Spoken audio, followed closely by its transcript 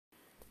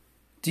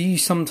Do you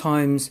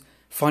sometimes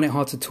find it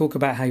hard to talk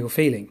about how you're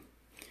feeling?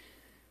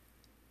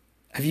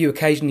 Have you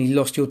occasionally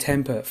lost your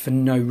temper for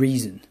no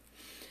reason?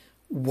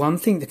 One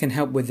thing that can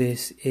help with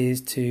this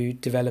is to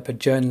develop a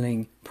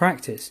journaling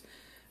practice,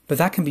 but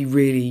that can be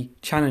really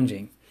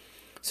challenging.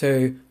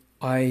 So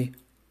I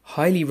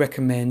highly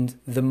recommend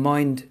the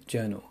Mind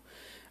Journal.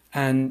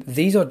 And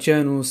these are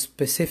journals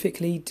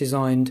specifically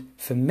designed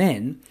for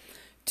men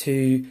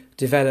to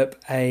develop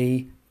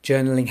a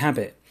journaling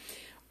habit.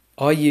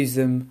 I use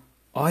them.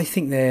 I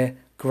think they're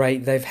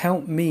great. They've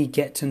helped me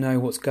get to know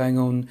what's going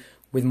on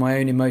with my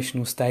own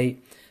emotional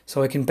state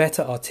so I can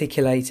better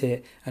articulate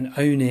it and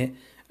own it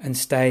and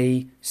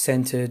stay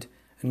centered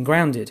and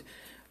grounded.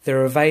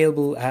 They're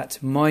available at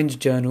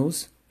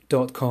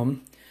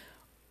mindjournals.com.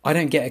 I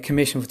don't get a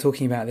commission for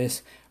talking about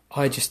this.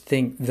 I just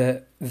think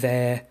that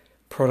their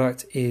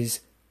product is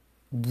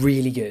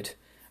really good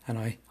and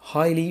I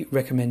highly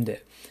recommend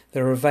it.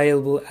 They're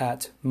available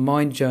at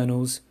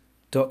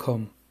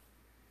mindjournals.com.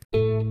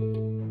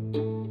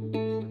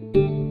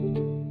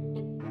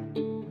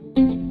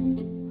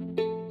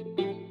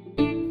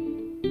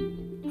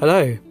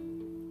 Hello,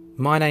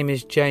 my name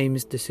is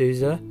James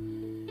D'Souza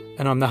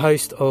and I'm the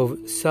host of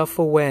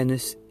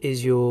Self-Awareness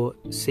is Your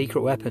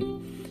Secret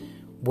Weapon,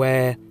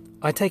 where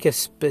I take a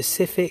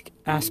specific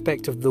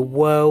aspect of the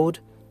world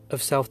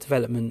of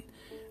self-development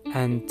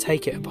and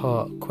take it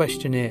apart,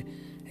 question it,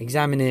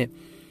 examine it,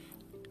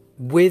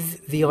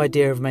 with the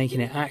idea of making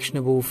it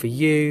actionable for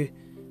you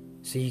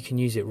so you can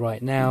use it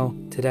right now,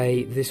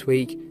 today, this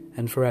week,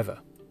 and forever.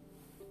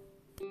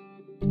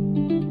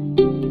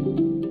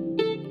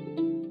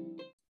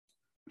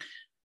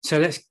 So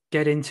let's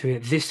get into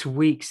it. This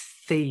week's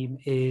theme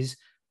is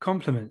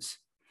compliments.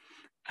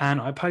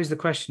 And I pose the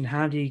question,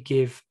 how do you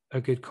give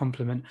a good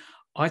compliment?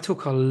 I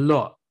talk a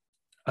lot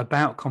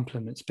about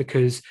compliments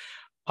because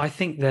I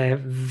think they're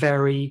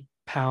very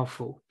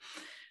powerful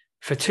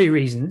for two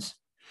reasons.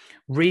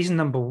 Reason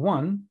number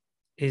one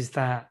is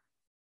that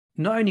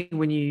not only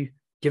when you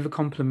give a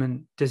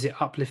compliment does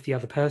it uplift the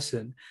other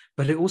person,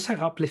 but it also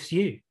uplifts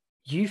you.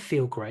 You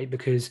feel great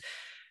because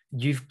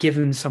you've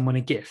given someone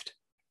a gift.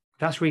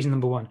 That's reason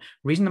number one.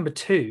 Reason number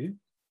two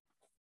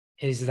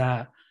is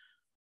that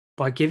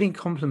by giving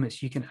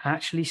compliments, you can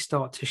actually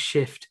start to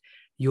shift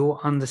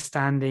your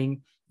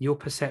understanding, your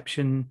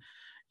perception,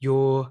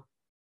 your,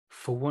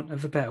 for want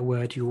of a better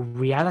word, your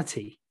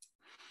reality.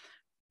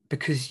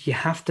 Because you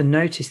have to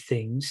notice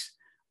things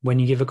when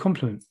you give a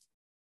compliment.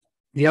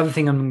 The other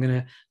thing I'm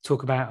going to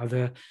talk about are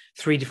the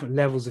 3 different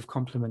levels of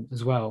compliment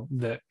as well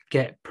that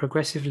get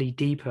progressively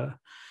deeper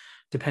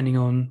depending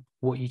on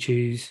what you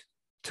choose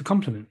to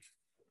compliment.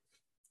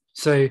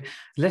 So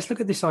let's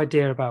look at this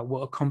idea about what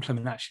a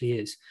compliment actually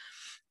is.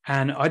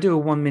 And I do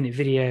a 1-minute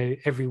video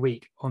every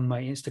week on my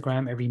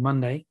Instagram every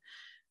Monday.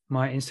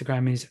 My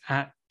Instagram is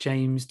at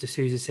James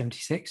D'Souza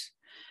 76.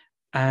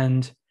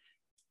 And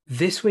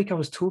this week I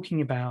was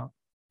talking about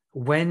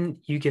when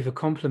you give a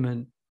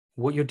compliment,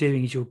 what you're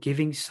doing is you're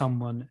giving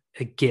someone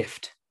a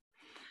gift.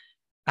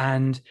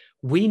 And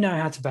we know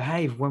how to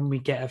behave when we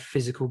get a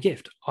physical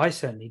gift. I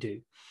certainly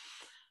do.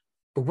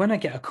 But when I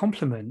get a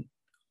compliment,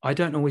 I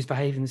don't always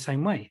behave in the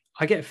same way.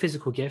 I get a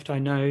physical gift. I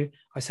know,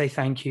 I say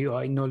thank you.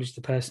 I acknowledge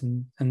the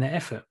person and their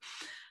effort.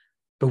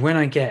 But when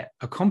I get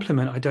a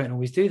compliment, I don't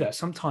always do that.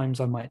 Sometimes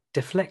I might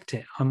deflect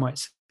it. I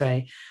might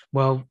say,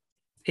 well,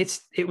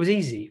 it was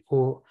easy,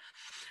 or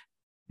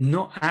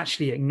not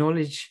actually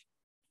acknowledge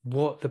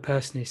what the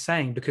person is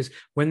saying, because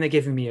when they're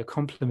giving me a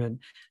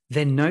compliment,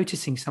 they're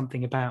noticing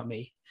something about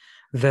me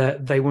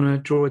that they want to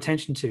draw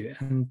attention to,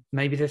 and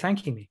maybe they're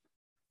thanking me.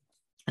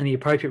 And the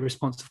appropriate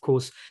response, of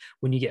course,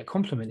 when you get a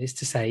compliment is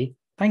to say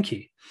thank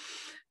you.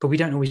 But we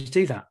don't always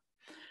do that.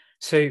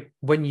 So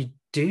when you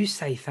do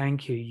say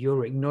thank you,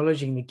 you're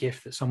acknowledging the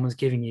gift that someone's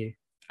giving you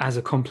as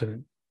a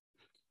compliment.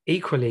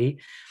 Equally,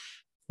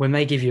 when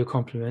they give you a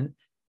compliment,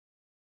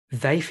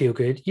 they feel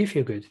good, you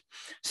feel good.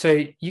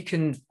 So you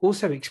can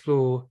also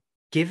explore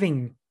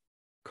giving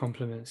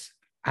compliments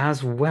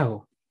as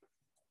well.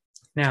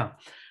 Now,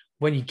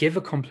 when you give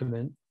a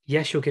compliment,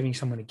 yes, you're giving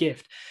someone a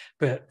gift,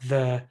 but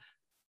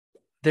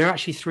there are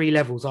actually 3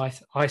 levels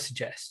I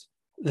suggest.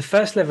 The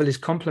first level is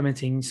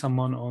complimenting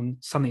someone on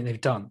something they've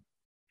done.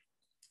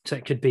 So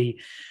it could be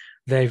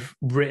they've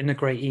written a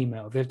great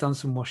email, they've done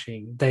some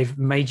washing, they've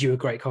made you a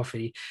great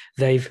coffee,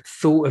 they've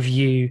thought of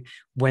you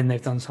when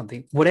they've done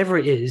something. Whatever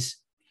it is,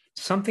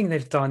 something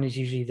they've done is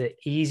usually the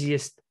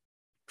easiest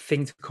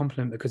thing to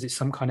compliment because it's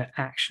some kind of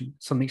action,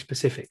 something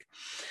specific.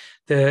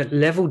 The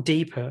level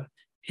deeper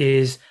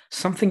is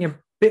something a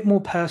bit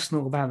more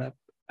personal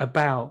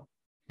about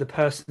the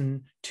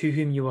person to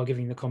whom you are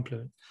giving the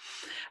compliment.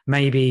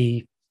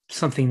 Maybe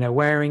something they're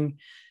wearing,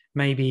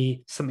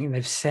 maybe something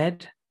they've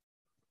said,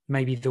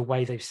 maybe the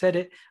way they've said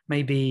it,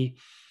 maybe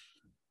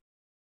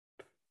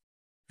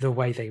the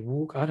way they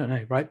walk, I don't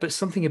know, right? But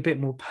something a bit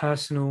more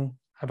personal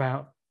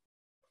about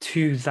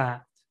to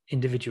that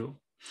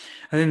individual.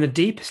 And then the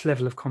deepest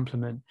level of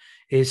compliment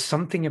is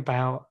something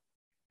about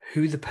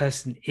who the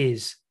person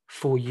is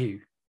for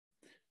you.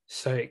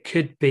 So it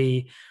could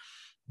be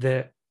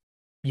that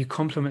you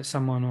compliment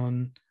someone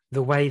on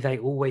the way they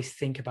always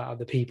think about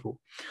other people,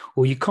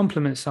 or you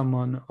compliment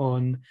someone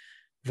on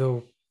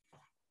the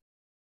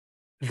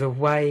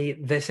way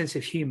their sense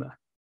of humor,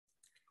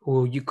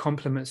 or you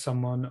compliment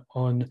someone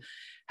on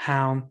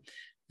how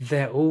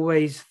they're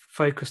always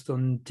focused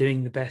on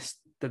doing the best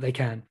that they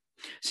can.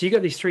 So you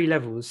got these three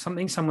levels: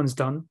 something someone's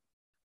done,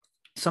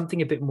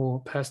 something a bit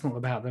more personal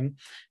about them.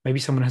 Maybe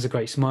someone has a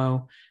great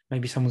smile,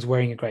 maybe someone's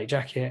wearing a great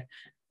jacket,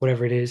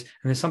 whatever it is.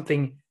 And there's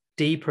something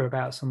deeper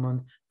about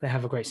someone. They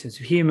have a great sense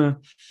of humor.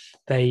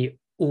 They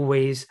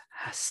always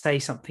say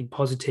something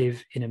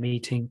positive in a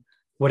meeting,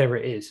 whatever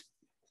it is.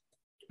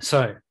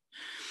 So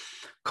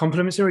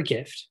compliments are a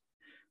gift.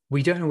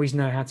 We don't always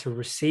know how to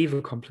receive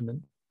a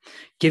compliment.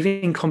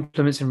 Giving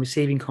compliments and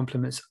receiving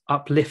compliments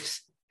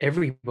uplifts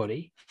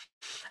everybody.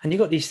 And you've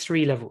got these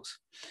three levels.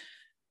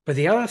 But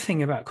the other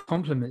thing about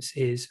compliments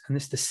is, and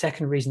this is the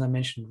second reason I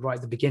mentioned right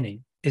at the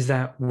beginning, is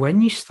that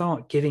when you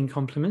start giving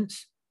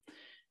compliments,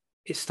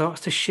 it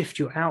starts to shift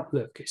your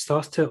outlook. It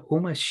starts to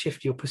almost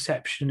shift your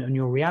perception and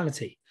your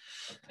reality,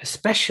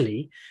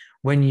 especially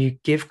when you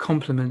give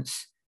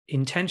compliments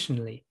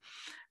intentionally.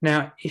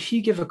 Now, if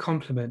you give a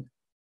compliment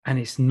and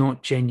it's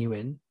not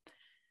genuine,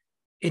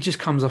 it just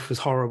comes off as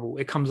horrible.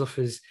 It comes off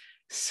as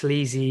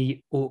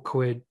sleazy,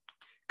 awkward,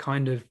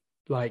 kind of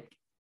like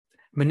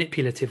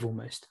manipulative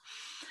almost.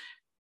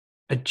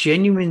 A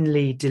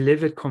genuinely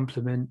delivered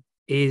compliment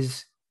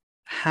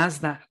has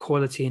that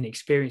quality and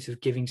experience of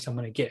giving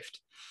someone a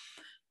gift.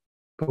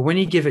 But when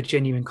you give a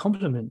genuine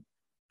compliment,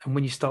 and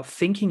when you start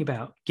thinking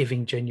about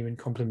giving genuine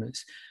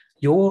compliments,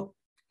 you're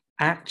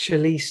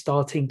actually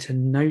starting to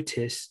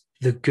notice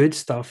the good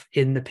stuff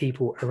in the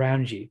people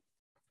around you.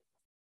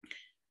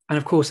 And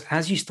of course,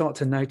 as you start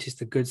to notice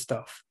the good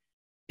stuff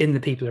in the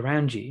people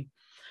around you,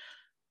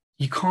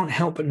 you can't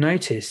help but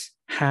notice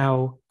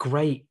how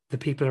great the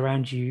people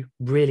around you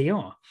really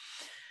are.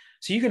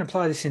 So you can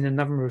apply this in a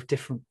number of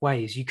different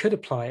ways. You could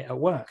apply it at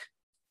work,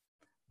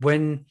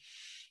 when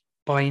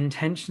by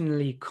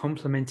intentionally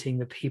complimenting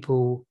the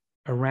people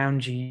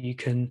around you, you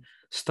can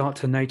start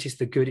to notice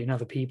the good in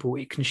other people.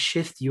 It can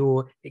shift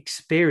your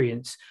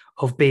experience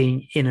of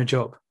being in a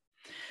job.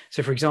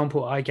 So for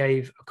example, I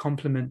gave a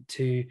compliment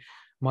to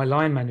my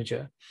line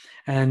manager,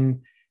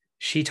 and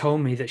she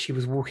told me that she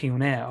was walking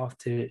on air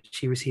after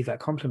she received that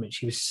compliment.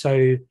 She was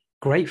so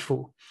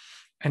grateful,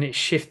 and it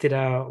shifted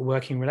our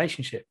working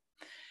relationship.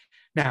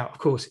 Now, of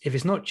course, if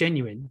it's not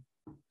genuine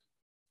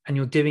and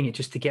you're doing it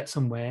just to get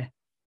somewhere,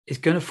 it's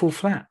going to fall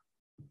flat.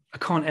 I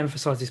can't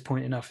emphasize this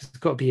point enough. It's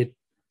got to be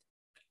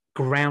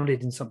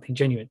grounded in something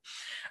genuine.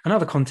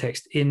 Another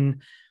context,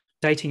 in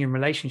dating and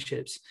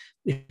relationships,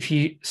 if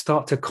you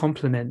start to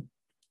compliment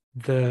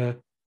the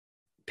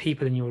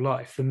people in your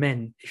life, the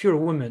men, if you're a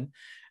woman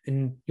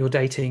and you're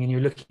dating and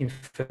you're looking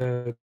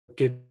for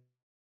good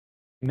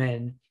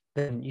men,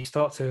 then you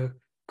start to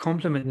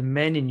compliment the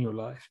men in your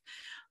life,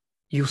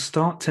 you'll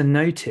start to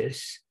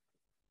notice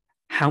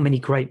how many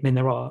great men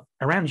there are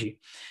around you.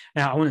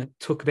 Now, I want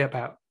to talk a bit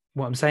about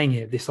what I'm saying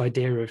here, this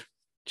idea of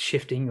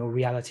shifting your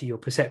reality, your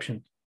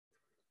perception.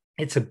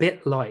 It's a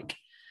bit like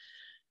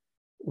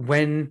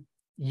when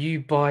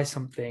you buy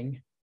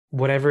something,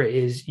 whatever it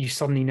is, you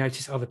suddenly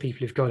notice other people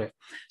who've got it.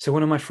 So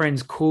one of my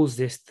friends calls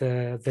this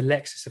the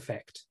Lexus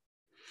effect.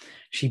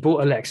 She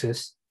bought a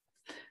Lexus,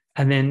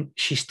 and then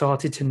she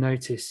started to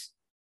notice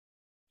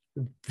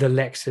the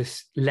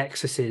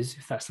Lexuses,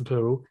 if that's the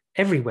plural,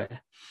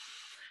 everywhere.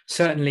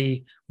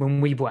 Certainly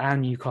when we bought our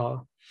new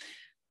car,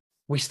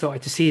 we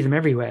started to see them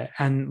everywhere.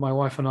 And my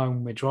wife and I,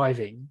 when we're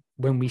driving,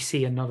 when we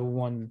see another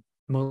one,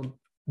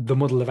 the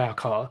model of our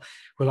car,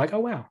 we're like, oh,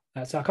 wow,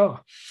 that's our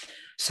car.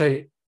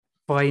 So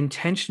by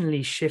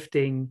intentionally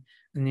shifting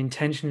and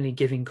intentionally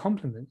giving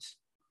compliments,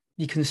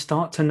 you can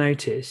start to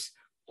notice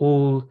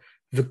all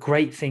the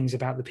great things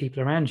about the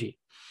people around you.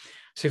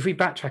 So if we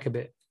backtrack a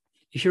bit,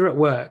 if you're at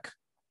work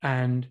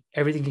and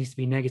everything needs to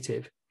be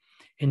negative,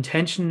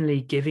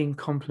 intentionally giving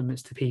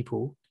compliments to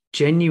people,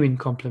 genuine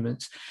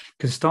compliments,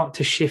 can start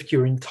to shift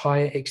your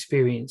entire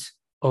experience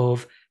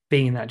of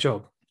being in that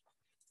job.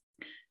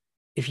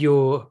 If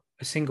you're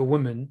a single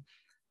woman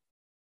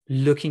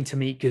looking to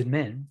meet good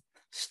men,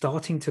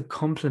 starting to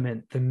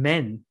compliment the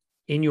men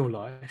in your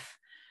life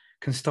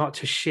can start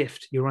to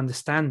shift your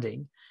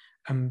understanding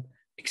and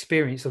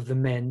experience of the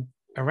men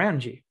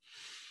around you.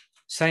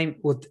 Same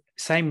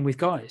with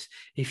guys.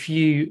 If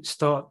you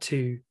start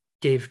to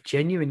give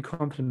genuine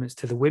compliments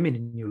to the women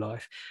in your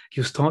life,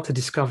 you'll start to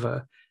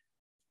discover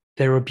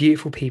there are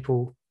beautiful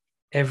people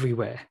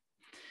everywhere.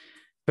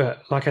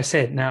 But like I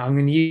said, now I'm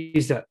going to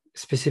use that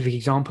specific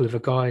example of a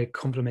guy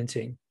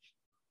complimenting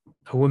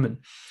a woman.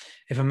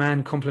 If a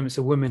man compliments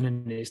a woman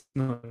and it's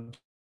not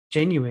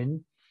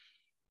genuine,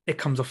 it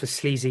comes off as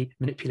sleazy,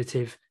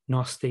 manipulative,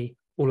 nasty,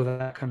 all of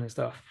that kind of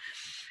stuff.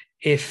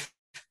 If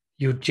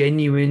you're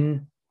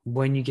genuine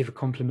when you give a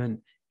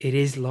compliment, it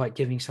is like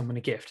giving someone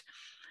a gift.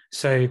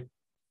 So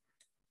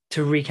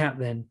to recap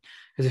then,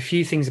 there's a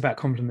few things about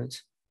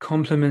compliments.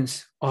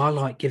 Compliments are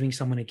like giving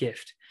someone a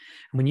gift.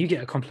 And when you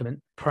get a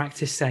compliment,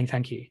 practice saying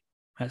thank you.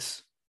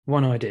 That's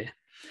one idea.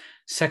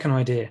 Second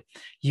idea,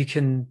 you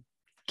can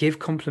give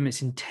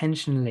compliments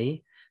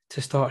intentionally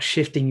to start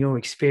shifting your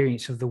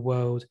experience of the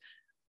world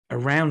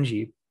around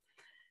you.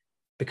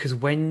 Because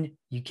when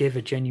you give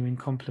a genuine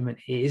compliment,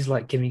 it is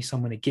like giving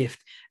someone a gift,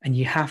 and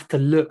you have to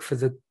look for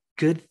the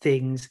good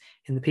things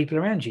in the people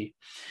around you.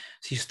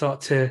 So you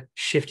start to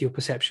shift your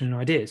perception and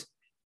ideas.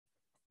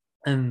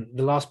 And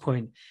the last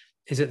point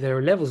is that there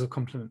are levels of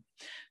compliment.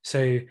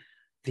 So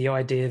the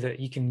idea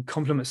that you can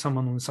compliment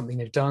someone on something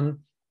they've done,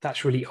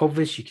 that's really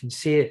obvious. You can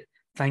see it.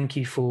 Thank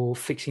you for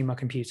fixing my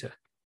computer,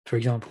 for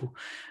example.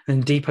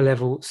 And deeper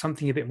level,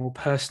 something a bit more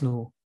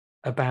personal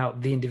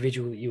about the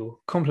individual that you're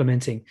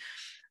complimenting.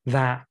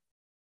 That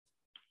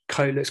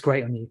coat looks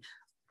great on you.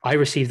 I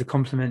received a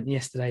compliment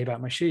yesterday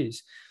about my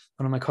shoes.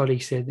 One of my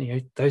colleagues said,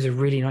 those are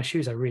really nice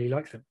shoes. I really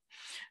like them.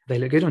 They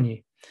look good on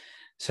you.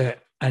 So,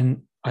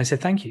 and I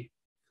said, thank you.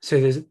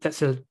 So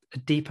that's a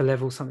deeper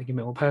level, something a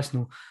bit more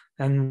personal.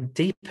 And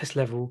deepest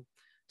level,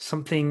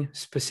 something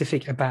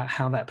specific about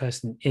how that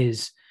person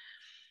is.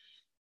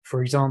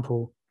 For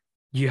example,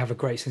 you have a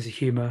great sense of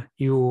humor.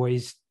 You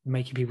always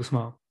making people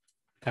smile.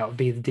 That would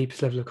be the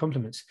deepest level of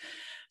compliments.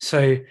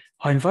 So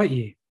I invite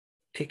you,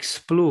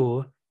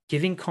 explore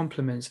giving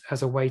compliments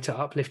as a way to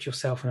uplift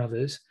yourself and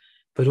others,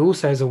 but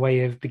also as a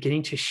way of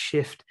beginning to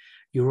shift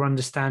your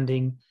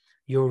understanding,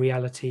 your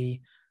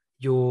reality,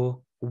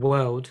 your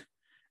world.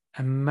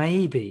 And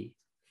maybe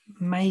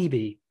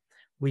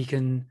we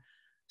can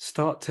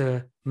start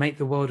to make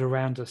the world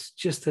around us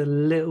just a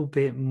little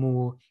bit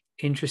more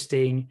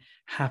interesting,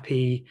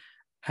 happy,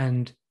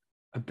 and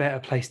a better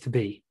place to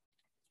be.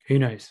 Who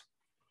knows?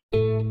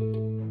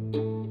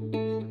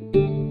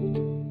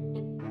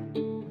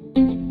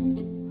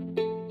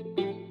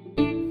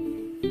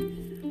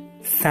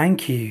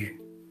 Thank you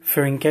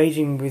for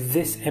engaging with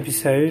this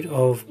episode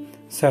of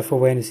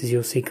Self-Awareness is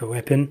Your Secret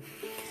Weapon.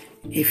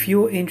 If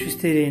you're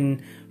interested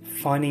in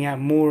finding out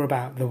more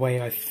about the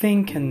way I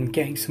think and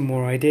getting some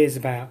more ideas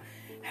about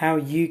how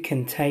you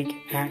can take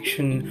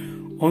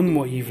action on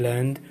what you've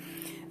learned,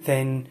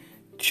 then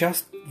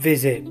just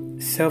visit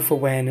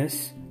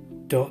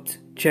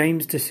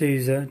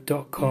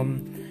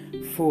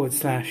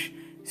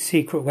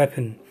selfawareness.jamesdesouza.com/secret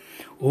weapon,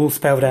 all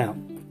spelled out.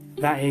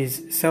 That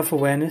is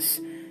self-awareness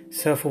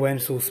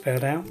all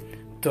spelled out,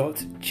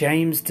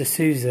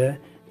 .jamesdesouza,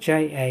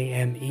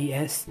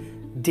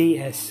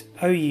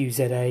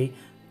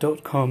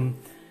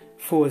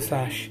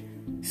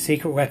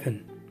 JamesDesouza.com/secret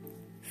weapon.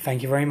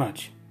 Thank you very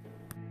much.